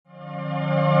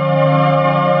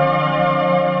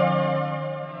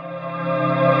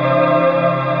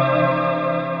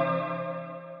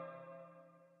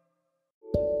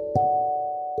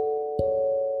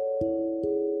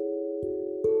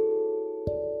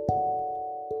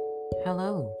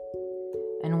Hello,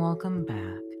 and welcome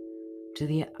back to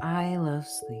the I Love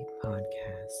Sleep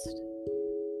podcast.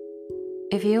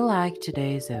 If you like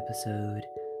today's episode,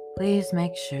 please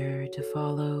make sure to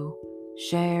follow,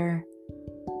 share,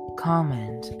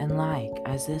 comment, and like,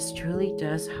 as this truly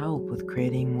does help with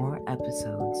creating more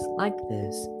episodes like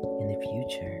this in the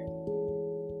future.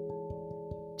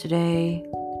 Today,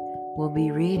 we'll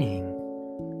be reading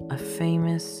a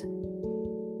famous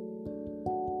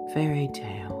fairy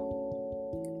tale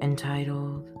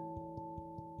entitled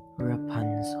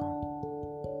Rapunzel.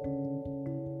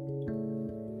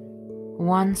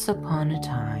 Once upon a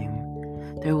time,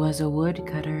 there was a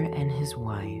woodcutter and his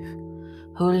wife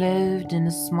who lived in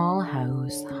a small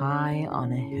house high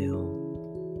on a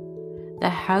hill. The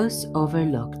house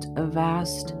overlooked a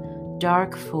vast,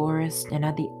 dark forest, and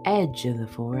at the edge of the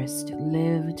forest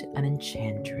lived an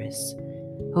enchantress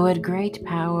who had great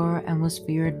power and was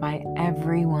feared by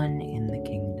everyone in the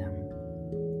kingdom.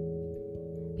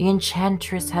 The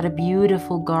enchantress had a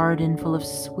beautiful garden full of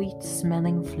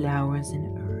sweet-smelling flowers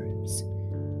and herbs.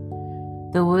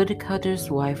 The woodcutter's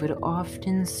wife would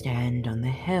often stand on the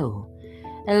hill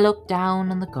and look down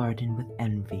on the garden with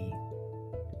envy.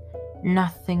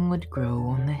 Nothing would grow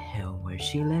on the hill where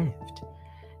she lived.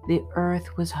 The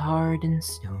earth was hard and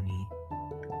stony.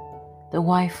 The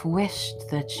wife wished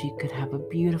that she could have a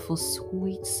beautiful,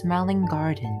 sweet-smelling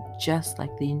garden just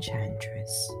like the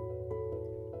enchantress.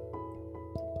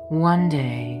 One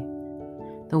day,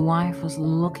 the wife was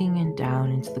looking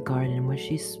down into the garden where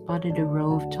she spotted a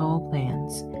row of tall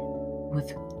plants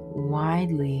with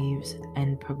wide leaves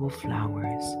and purple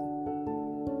flowers.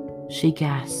 She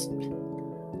gasped,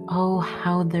 "Oh,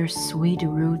 how their sweet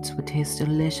roots would taste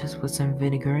delicious with some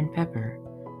vinegar and pepper."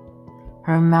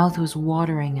 Her mouth was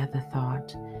watering at the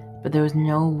thought, but there was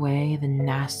no way the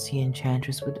nasty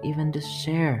enchantress would even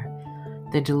share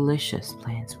the delicious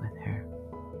plants with her.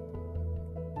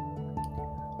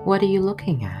 "What are you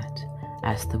looking at?"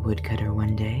 asked the woodcutter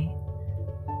one day.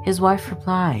 His wife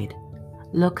replied,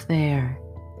 "Look there,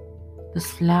 those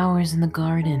flowers in the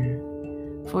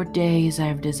garden. For days I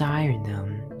have desired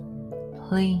them.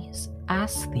 Please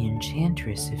ask the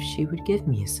enchantress if she would give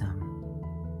me some."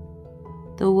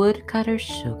 The woodcutter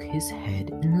shook his head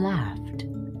and laughed.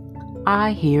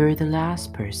 "I hear the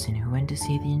last person who went to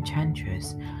see the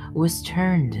enchantress was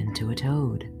turned into a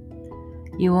toad.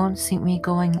 You won't see me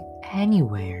going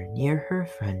anywhere near her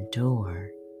front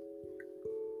door."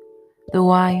 The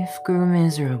wife grew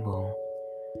miserable.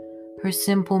 Her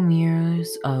simple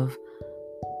meals of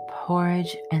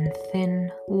porridge and thin,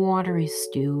 watery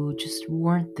stew just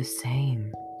weren't the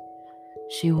same.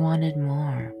 She wanted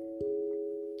more.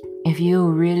 "If you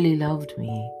really loved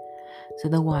me,"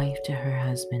 said the wife to her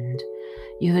husband,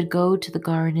 "you would go to the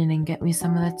garden and get me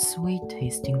some of that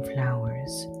sweet-tasting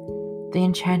flowers. The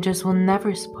enchantress will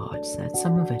never spot that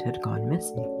some of it had gone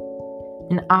missing,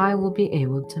 and I will be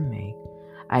able to make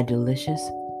a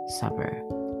delicious supper."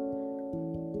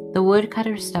 The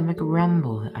woodcutter's stomach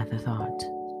rumbled at the thought.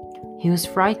 He was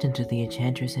frightened of the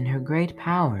enchantress and her great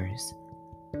powers,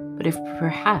 but if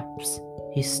perhaps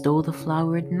he stole the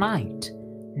flower at night,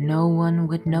 no one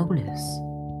would notice.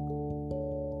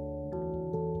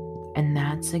 And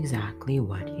that's exactly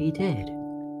what he did.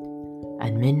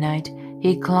 At midnight,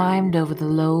 he climbed over the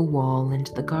low wall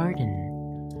into the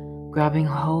garden. Grabbing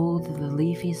hold of the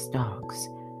leafy stalks,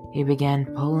 he began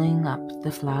pulling up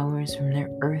the flowers from their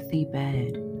earthy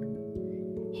bed.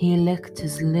 He licked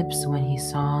his lips when he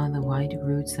saw the white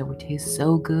roots that would taste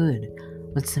so good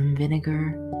with some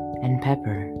vinegar and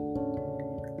pepper.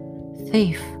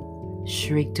 "Thief!"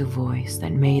 shrieked a voice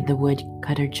that made the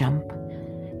woodcutter jump.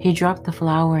 He dropped the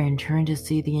flower and turned to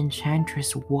see the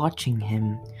enchantress watching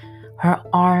him, her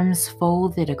arms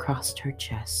folded across her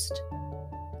chest.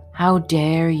 "How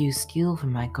dare you steal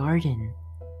from my garden?"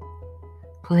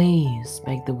 "Please,"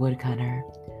 begged the woodcutter,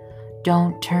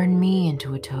 "don't turn me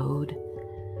into a toad.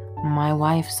 My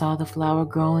wife saw the flower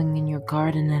growing in your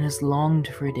garden and has longed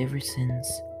for it ever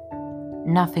since.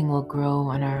 Nothing will grow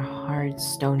on our hard,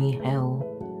 stony hill.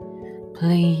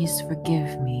 Please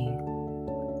forgive me."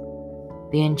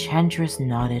 The enchantress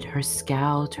nodded, her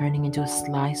scowl turning into a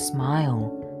sly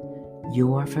smile.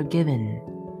 "You are forgiven.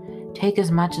 Take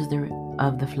as much of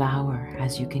the flower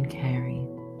as you can carry."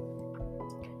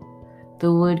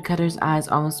 The woodcutter's eyes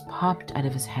almost popped out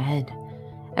of his head.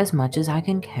 "As much as I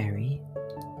can carry?"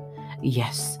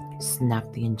 "Yes,"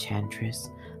 snapped the enchantress,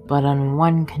 "but on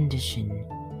one condition.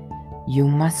 You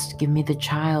must give me the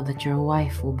child that your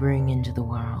wife will bring into the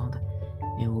world.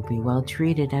 It will be well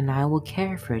treated, and I will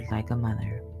care for it like a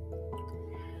mother."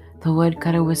 The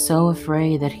woodcutter was so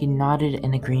afraid that he nodded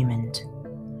in agreement.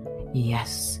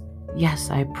 "Yes, "Yes,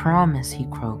 I promise," he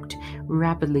croaked,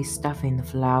 rapidly stuffing the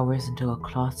flowers into a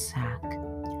cloth sack.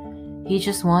 He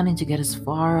just wanted to get as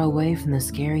far away from the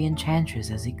scary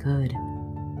enchantress as he could.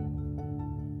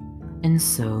 And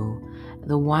so,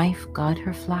 the wife got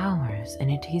her flowers, and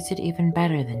it tasted even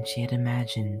better than she had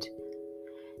imagined.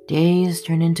 Days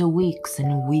turned into weeks,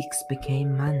 and weeks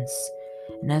became months.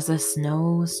 And as the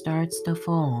snow starts to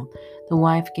fall, the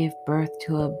wife gave birth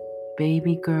to a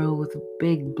baby girl with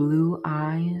big blue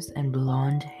eyes and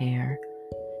blonde hair.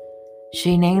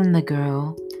 She named the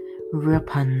girl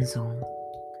Rapunzel.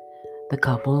 The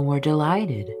couple were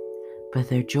delighted, but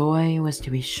their joy was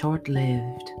to be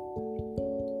short-lived.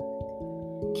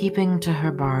 Keeping to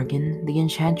her bargain, the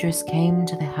enchantress came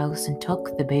to the house and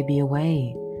took the baby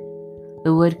away.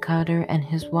 The woodcutter and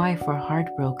his wife were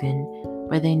heartbroken,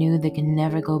 but they knew they could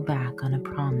never go back on a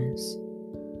promise.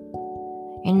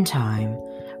 In time,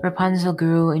 Rapunzel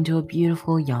grew into a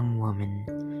beautiful young woman.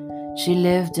 She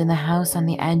lived in the house on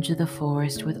the edge of the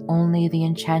forest with only the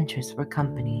enchantress for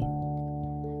company.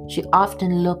 She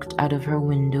often looked out of her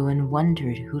window and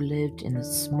wondered who lived in the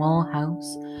small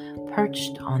house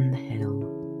perched on the hill.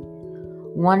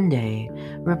 One day,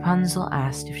 Rapunzel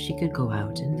asked if she could go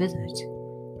out and visit.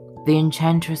 The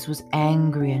enchantress was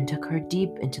angry and took her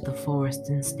deep into the forest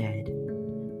instead.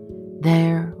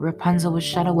 There, Rapunzel was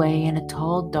shut away in a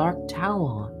tall, dark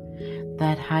tower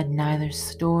that had neither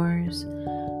stores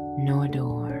nor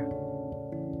door.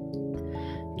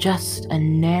 Just a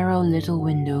narrow little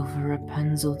window for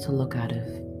Rapunzel to look out of.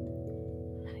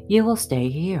 "You will stay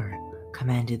here,"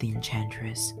 commanded the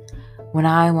enchantress. "When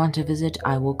I want to visit,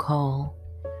 I will call,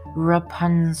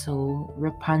 'Rapunzel,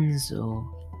 Rapunzel,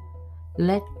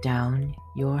 let down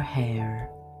your hair,'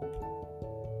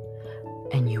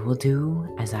 and you will do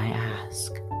as I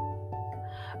ask."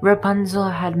 Rapunzel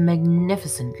had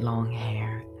magnificent long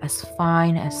hair, as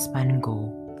fine as spun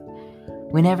gold.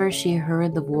 Whenever she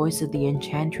heard the voice of the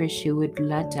enchantress, she would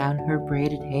let down her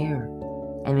braided hair,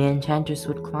 and the enchantress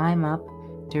would climb up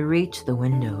to reach the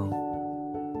window.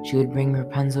 She would bring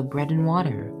Rapunzel bread and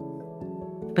water,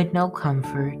 but no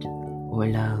comfort or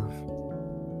love.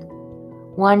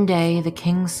 One day, the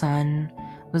king's son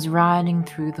was riding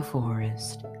through the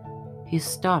forest. He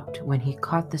stopped when he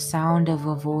caught the sound of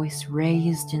a voice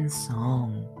raised in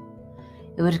song.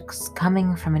 It was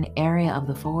coming from an area of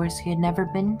the forest he had never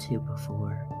been to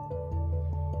before.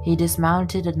 He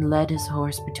dismounted and led his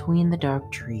horse between the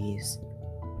dark trees.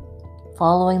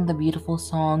 Following the beautiful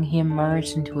song, he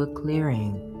emerged into a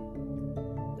clearing.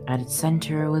 At its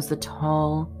center was the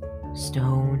tall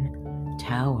stone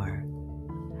tower.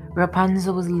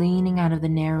 Rapunzel was leaning out of the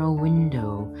narrow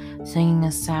window, singing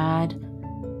a sad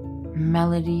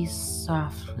melody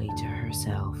softly to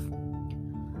herself.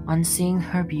 On seeing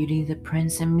her beauty, the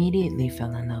prince immediately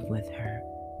fell in love with her.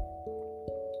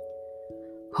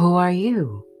 "Who are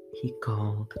you?" he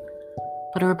called.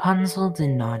 But Rapunzel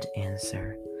did not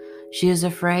answer. She was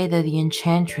afraid that the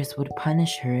enchantress would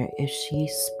punish her if she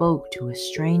spoke to a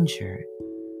stranger.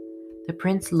 The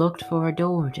prince looked for a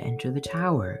door to enter the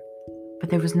tower, but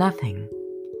there was nothing.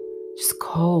 Just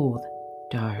cold,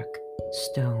 dark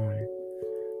stone.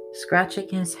 Scratching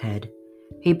his head,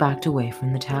 he backed away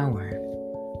from the tower.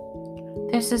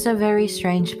 "This is a very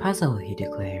strange puzzle," he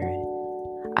declared.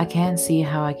 "I can't see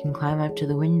how I can climb up to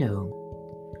the window.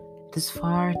 It is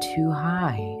far too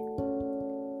high."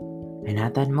 And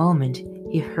at that moment,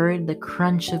 he heard the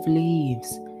crunch of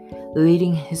leaves.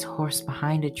 Leading his horse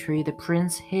behind a tree, the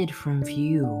prince hid from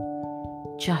view,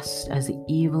 just as the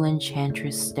evil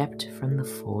enchantress stepped from the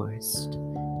forest.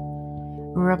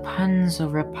 "Rapunzel,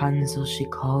 Rapunzel," she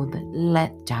called,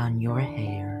 "let down your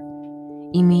hair."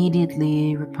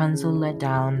 Immediately, Rapunzel let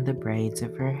down the braids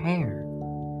of her hair.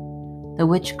 The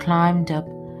witch climbed up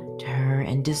to her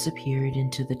and disappeared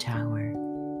into the tower.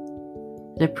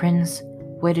 The prince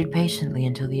waited patiently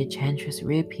until the enchantress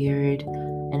reappeared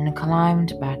and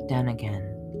climbed back down again.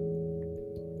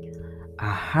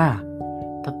 "Aha,"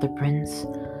 thought the prince,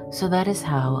 "so that is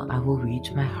how I will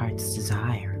reach my heart's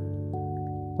desire."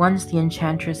 Once the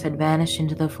enchantress had vanished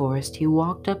into the forest, he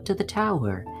walked up to the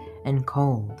tower and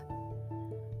called,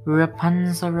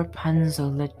 "Rapunzel, Rapunzel,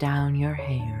 let down your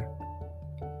hair."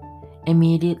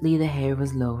 Immediately the hair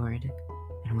was lowered,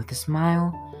 and with a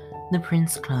smile, the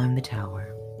prince climbed the tower.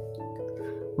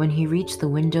 When he reached the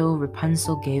window,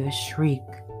 Rapunzel gave a shriek.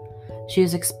 She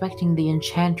was expecting the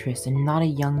enchantress and not a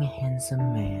young,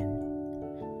 handsome man.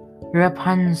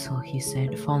 "Rapunzel," he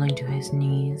said, falling to his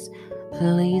knees,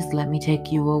 "please let me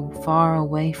take you far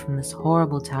away from this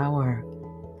horrible tower.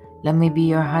 Let me be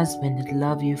your husband and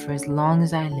love you for as long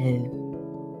as I live."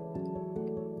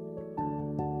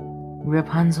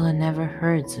 Rapunzel had never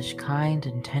heard such kind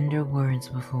and tender words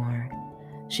before.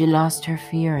 She lost her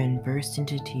fear and burst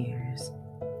into tears.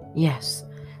 "Yes,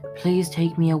 please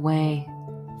take me away,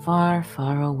 far,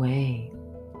 far away."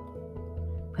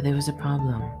 But there was a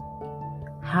problem.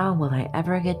 "How will I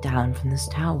ever get down from this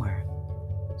tower?"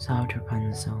 sobbed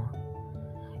Rapunzel.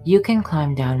 "You can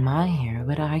climb down my hair,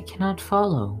 but I cannot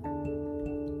follow."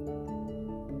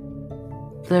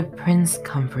 The prince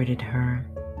comforted her.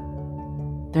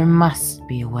 "There must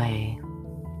be a way."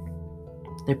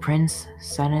 The prince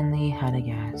suddenly had a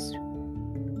gasp,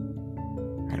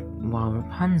 while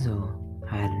Rapunzel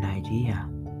had an idea.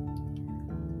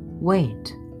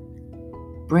 "Wait,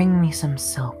 bring me some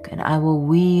silk, and I will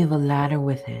weave a ladder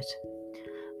with it.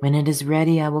 When it is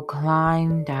ready, I will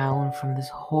climb down from this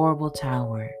horrible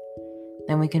tower.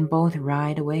 Then we can both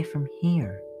ride away from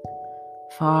here,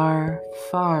 far,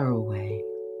 far away."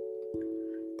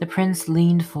 The prince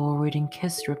leaned forward and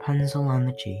kissed Rapunzel on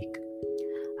the cheek.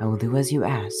 "I will do as you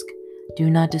ask. Do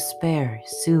not despair.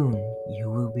 Soon you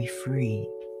will be free."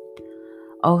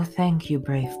 "Oh, thank you,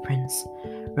 brave prince."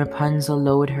 Rapunzel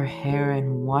lowered her hair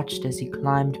and watched as he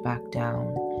climbed back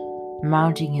down.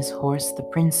 Mounting his horse, the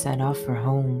prince set off for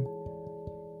home.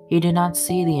 He did not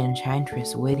see the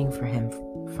enchantress waiting for him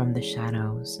from the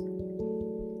shadows.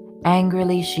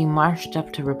 Angrily, she marched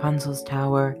up to Rapunzel's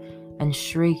tower and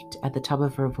shrieked at the top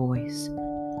of her voice,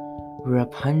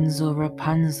 "Rapunzel,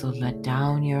 Rapunzel, let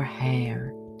down your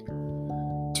hair."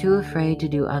 Too afraid to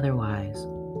do otherwise,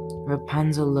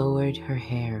 Rapunzel lowered her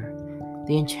hair.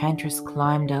 The enchantress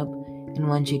climbed up, and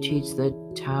when she reached the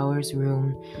tower's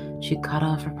room, she cut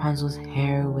off Rapunzel's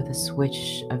hair with a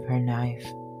swish of her knife.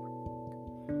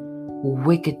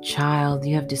 "Wicked child,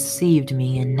 you have deceived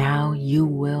me, and now you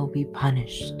will be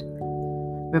punished."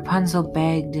 Rapunzel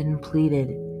begged and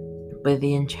pleaded, but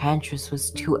the enchantress was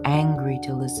too angry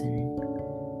to listen.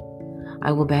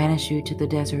 "I will banish you to the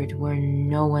desert where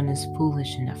no one is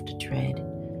foolish enough to tread.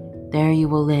 There you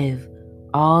will live,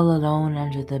 all alone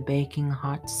under the baking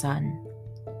hot sun."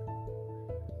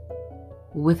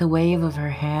 With a wave of her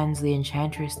hands, the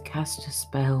enchantress cast a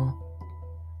spell.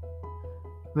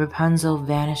 Rapunzel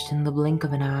vanished in the blink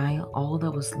of an eye. All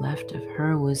that was left of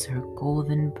her was her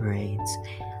golden braids,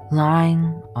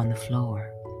 lying on the floor.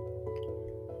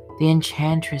 The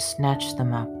enchantress snatched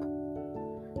them up.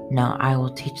 "Now I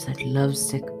will teach that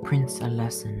lovesick prince a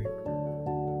lesson."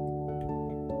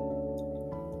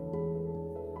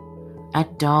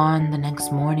 At dawn the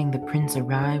next morning, the prince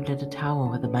arrived at the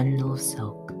tower with a bundle of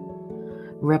silk.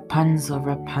 "Rapunzel,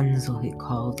 Rapunzel," he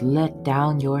called, "let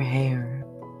down your hair."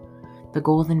 The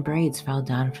golden braids fell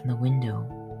down from the window.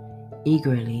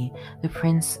 Eagerly, the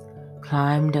prince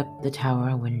climbed up the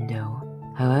tower window.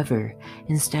 However,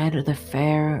 instead of the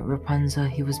fair Rapunzel,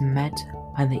 he was met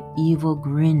by the evil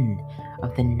grin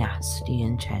of the nasty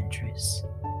enchantress.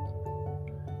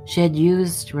 She had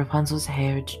used Rapunzel's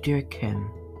hair to trick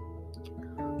him.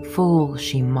 "Fool,"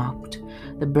 she mocked,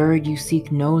 "the bird you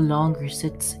seek no longer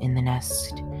sits in the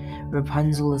nest.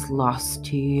 Rapunzel is lost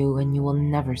to you, and you will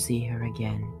never see her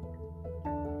again."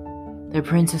 The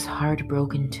prince's heart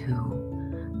broke in two.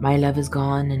 "My love is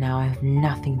gone, and now I have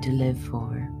nothing to live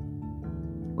for."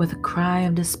 With a cry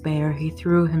of despair, he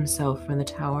threw himself from the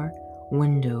tower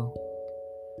window.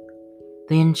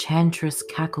 The enchantress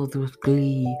cackled with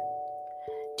glee.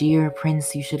 "Dear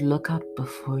prince, you should look up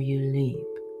before you leap."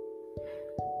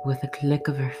 With a click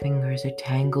of her fingers, a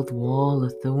tangled wall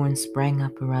of thorns sprang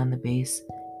up around the base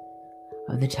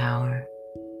of the tower.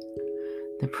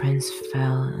 The prince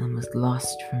fell and was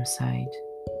lost from sight.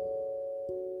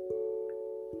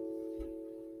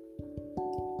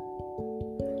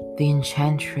 The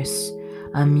enchantress,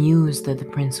 amused that the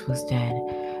prince was dead,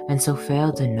 and so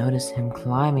failed to notice him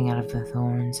climbing out of the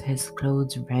thorns, his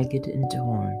clothes ragged and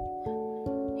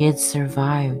torn. He had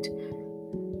survived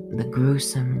the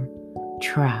gruesome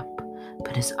trap,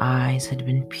 but his eyes had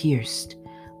been pierced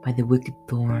by the wicked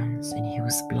thorns, and he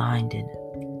was blinded.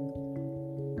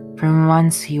 For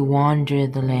months he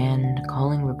wandered the land,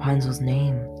 calling Rapunzel's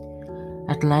name.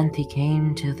 At length he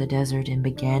came to the desert and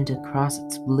began to cross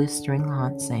its blistering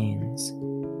hot sands.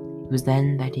 It was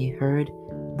then that he heard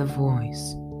the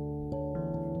voice.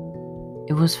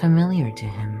 It was familiar to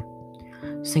him,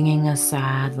 singing a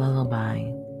sad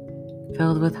lullaby.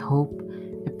 Filled with hope,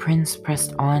 the prince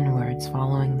pressed onwards,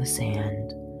 following the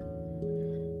sand.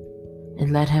 It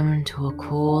led him to a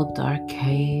cold, dark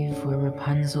cave where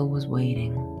Rapunzel was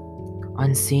waiting.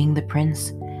 On seeing the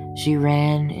prince, she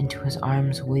ran into his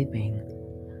arms weeping.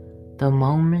 The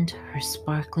moment her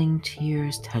sparkling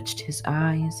tears touched his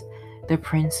eyes, the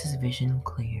prince's vision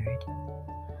cleared.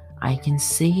 "I can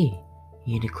see,"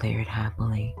 he declared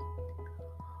happily.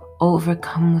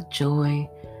 Overcome with joy,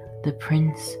 the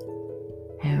prince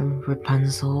and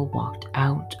Rapunzel walked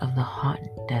out of the hot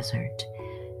desert.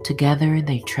 Together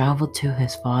they traveled to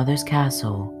his father's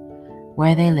castle,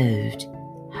 where they lived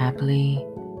happily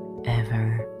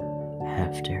ever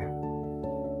after.